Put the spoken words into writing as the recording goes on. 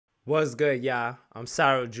What's good, y'all? I'm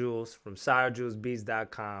Cyril Jules from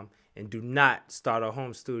CyrilJulesBeats.com, and do not start a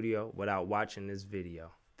home studio without watching this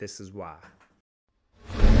video. This is why.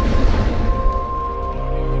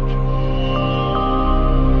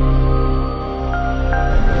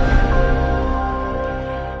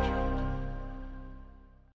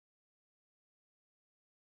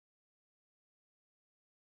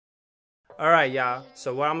 Alright, y'all,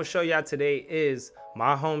 so what I'm going to show y'all today is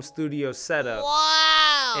my home studio setup. Wow!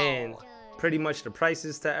 And pretty much the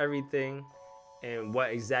prices to everything and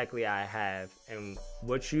what exactly I have and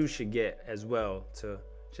what you should get as well to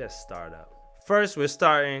just start up. First, we're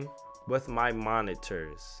starting with my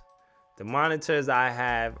monitors. The monitors I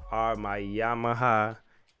have are my Yamaha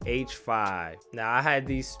H5. Now, I had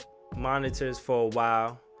these monitors for a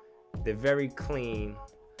while. They're very clean.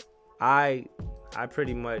 I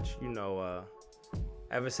pretty much,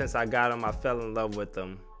 ever since I got them, I fell in love with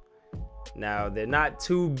them. Now, they're not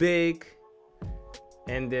too big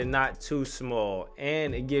and they're not too small,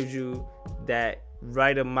 and it gives you that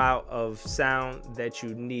right amount of sound that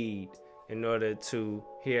you need in order to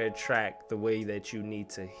hear a track the way that you need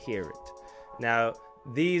to hear it. Now,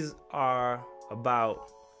 these are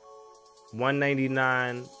about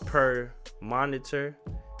 $199 per monitor.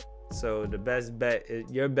 So the best bet,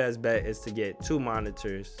 your best bet is to get 2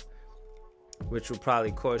 monitors, which will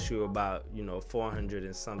probably cost you about, $400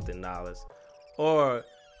 and something. Or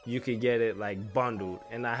you could get it like bundled.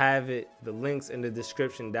 And I have the links in the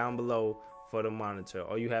description down below for the monitor.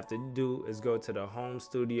 All you have to do is go to the home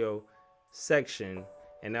studio section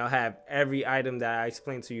and they'll have every item that I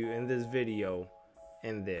explained to you in this video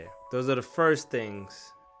in there. Those are the first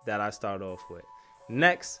things that I start off with.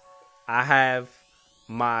 Next, I have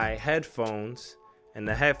my headphones, and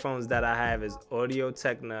the headphones that I have is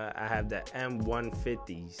Audio-Technica. I have the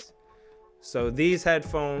M150s. So these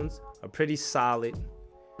headphones are pretty solid.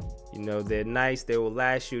 They're nice. They will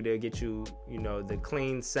last you. They'll get you, the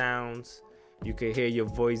clean sounds. You can hear your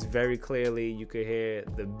voice very clearly. You can hear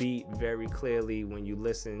the beat very clearly when you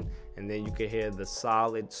listen, and then you can hear the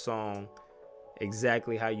solid song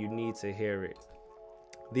exactly how you need to hear it.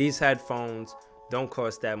 These headphones don't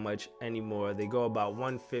cost that much anymore. They go about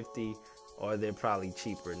 $150, or they're probably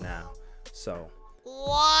cheaper now. So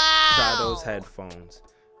try those headphones.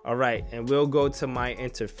 All right, and we'll go to my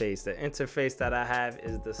interface. The interface that I have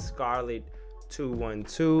is the Scarlett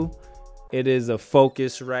 212. It is a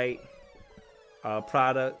Focusrite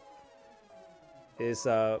product. It's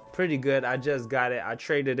pretty good. I just got it. I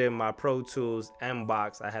traded in my Pro Tools M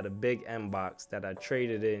box. I had a big M box that I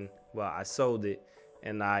traded in. Well, I sold it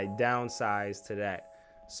and I downsized to that.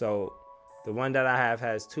 So the one that I have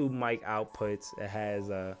has 2 mic outputs. It has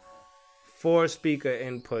 4 speaker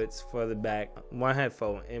inputs for the back, 1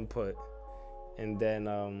 headphone input, and then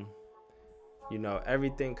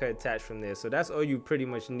everything could attach from there. So that's all you pretty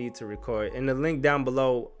much need to record. In the link down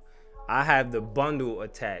below, I have the bundle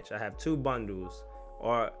attached. I have 2 bundles,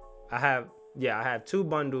 or I have 2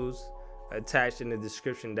 bundles attached in the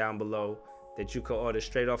description down below that you can order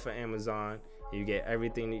straight off of Amazon. You get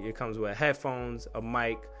everything. It comes with headphones, a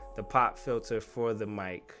mic, the pop filter for the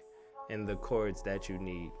mic, and the cords that you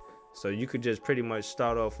need. So you could just pretty much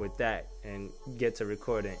start off with that and get to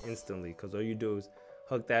recording instantly, because all you do is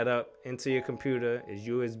hook that up into your computer. It's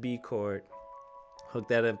USB cord. Hook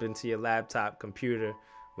that up into your laptop, computer,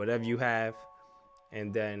 whatever you have,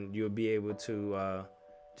 and then you'll be able to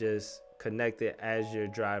just connect it as your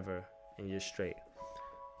driver and you're straight.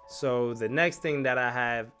 So the next thing that I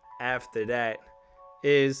have after that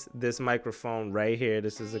is this microphone right here.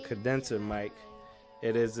 This is a condenser mic.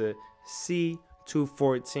 It is a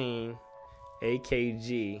C214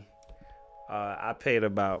 AKG. I paid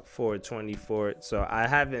about $420 for it, so I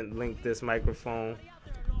haven't linked this microphone.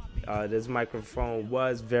 This microphone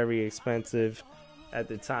was very expensive at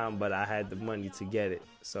the time, but I had the money to get it,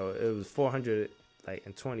 so it was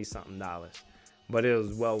 $420 something, but it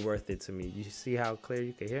was well worth it to me. You see how clear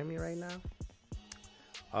you can hear me right now?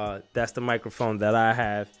 That's the microphone that I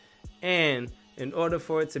have, and in order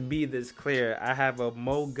for it to be this clear, I have a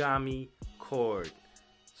Mogami cord.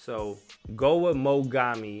 So go with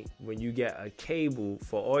Mogami when you get a cable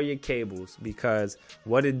for all your cables, because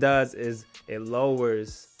what it does is it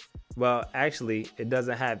lowers, well, actually it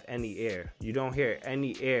doesn't have any air. You don't hear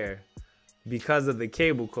any air because of the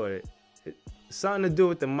cable cord. It's something to do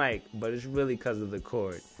with the mic, but it's really because of the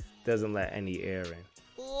cord. It doesn't let any air in.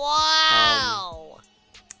 Wow.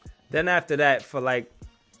 Then after that, for like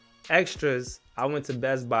extras, I went to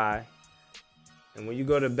Best Buy. And when you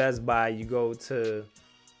go to Best Buy, you go to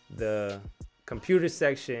the computer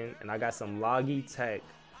section, and I got some Logitech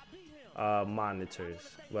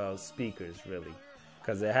monitors, well, speakers really.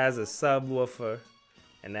 because it has a subwoofer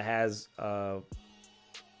and it has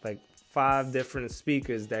like 5 different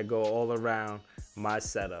speakers that go all around my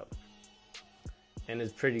setup, and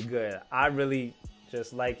it's pretty good. I really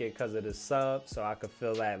just like it because of the sub, so I could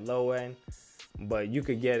feel that low end, but you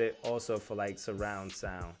could get it also for like surround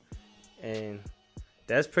sound. And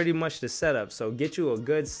that's pretty much the setup. So get you a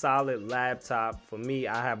good solid laptop. For me,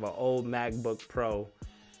 I have an old MacBook Pro,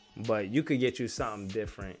 but you could get you something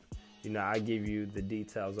different. You know, I give you the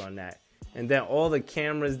details on that. And then all the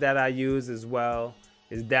cameras that I use as well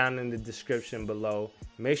is down in the description below.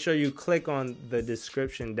 Make sure you click on the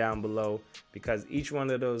description down below, because each one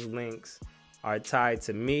of those links are tied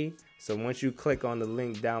to me. So once you click on the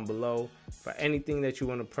link down below for anything that you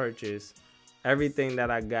want to purchase, everything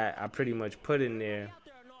that I got, I pretty much put in there,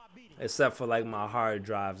 except for like my hard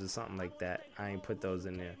drives or something like that. I ain't put those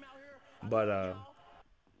in there. But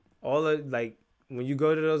all of, like, when you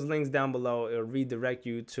go to those links down below, it'll redirect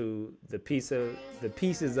you to the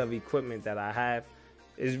pieces of equipment that I have.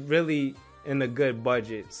 Is really in a good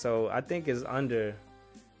budget. So I think it's under,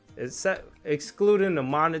 it's set, excluding the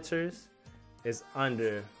monitors, it's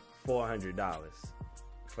under $400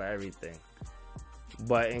 for everything.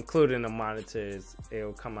 But including the monitors,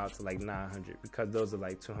 it'll come out to like $900, because those are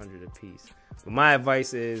like $200 a piece. But my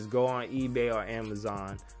advice is go on eBay or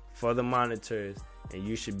Amazon for the monitors, and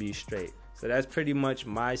you should be straight. So that's pretty much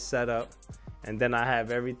my setup. And then I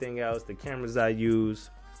have everything else, the cameras I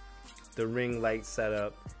use, the ring light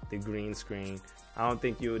setup, the green screen. I don't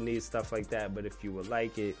think you would need stuff like that, but if you would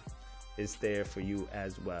like it, it's there for you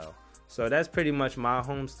as well. So that's pretty much my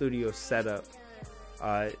home studio setup.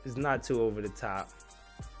 It's not too over the top.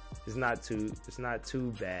 It's not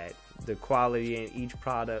too bad. The quality in each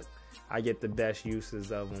product, I get the best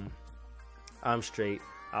uses of them. I'm straight.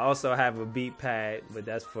 I also have a beat pad, but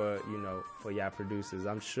that's for, you know, for y'all producers.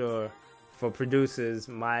 I'm sure for producers,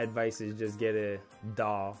 my advice is just get a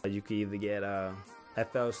DAW. You can either get a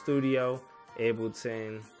FL Studio,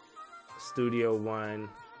 Ableton, Studio One,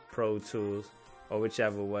 Pro Tools, or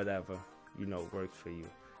whichever, whatever, you know, works for you.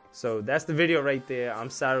 So that's the video right there. I'm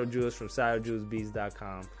Cyril Jules from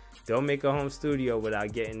CyrilJulesBeats.com. Don't make a home studio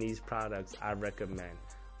without getting these products I recommend.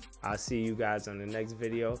 I'll see you guys on the next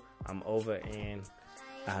video. I'm over and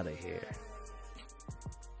out of here.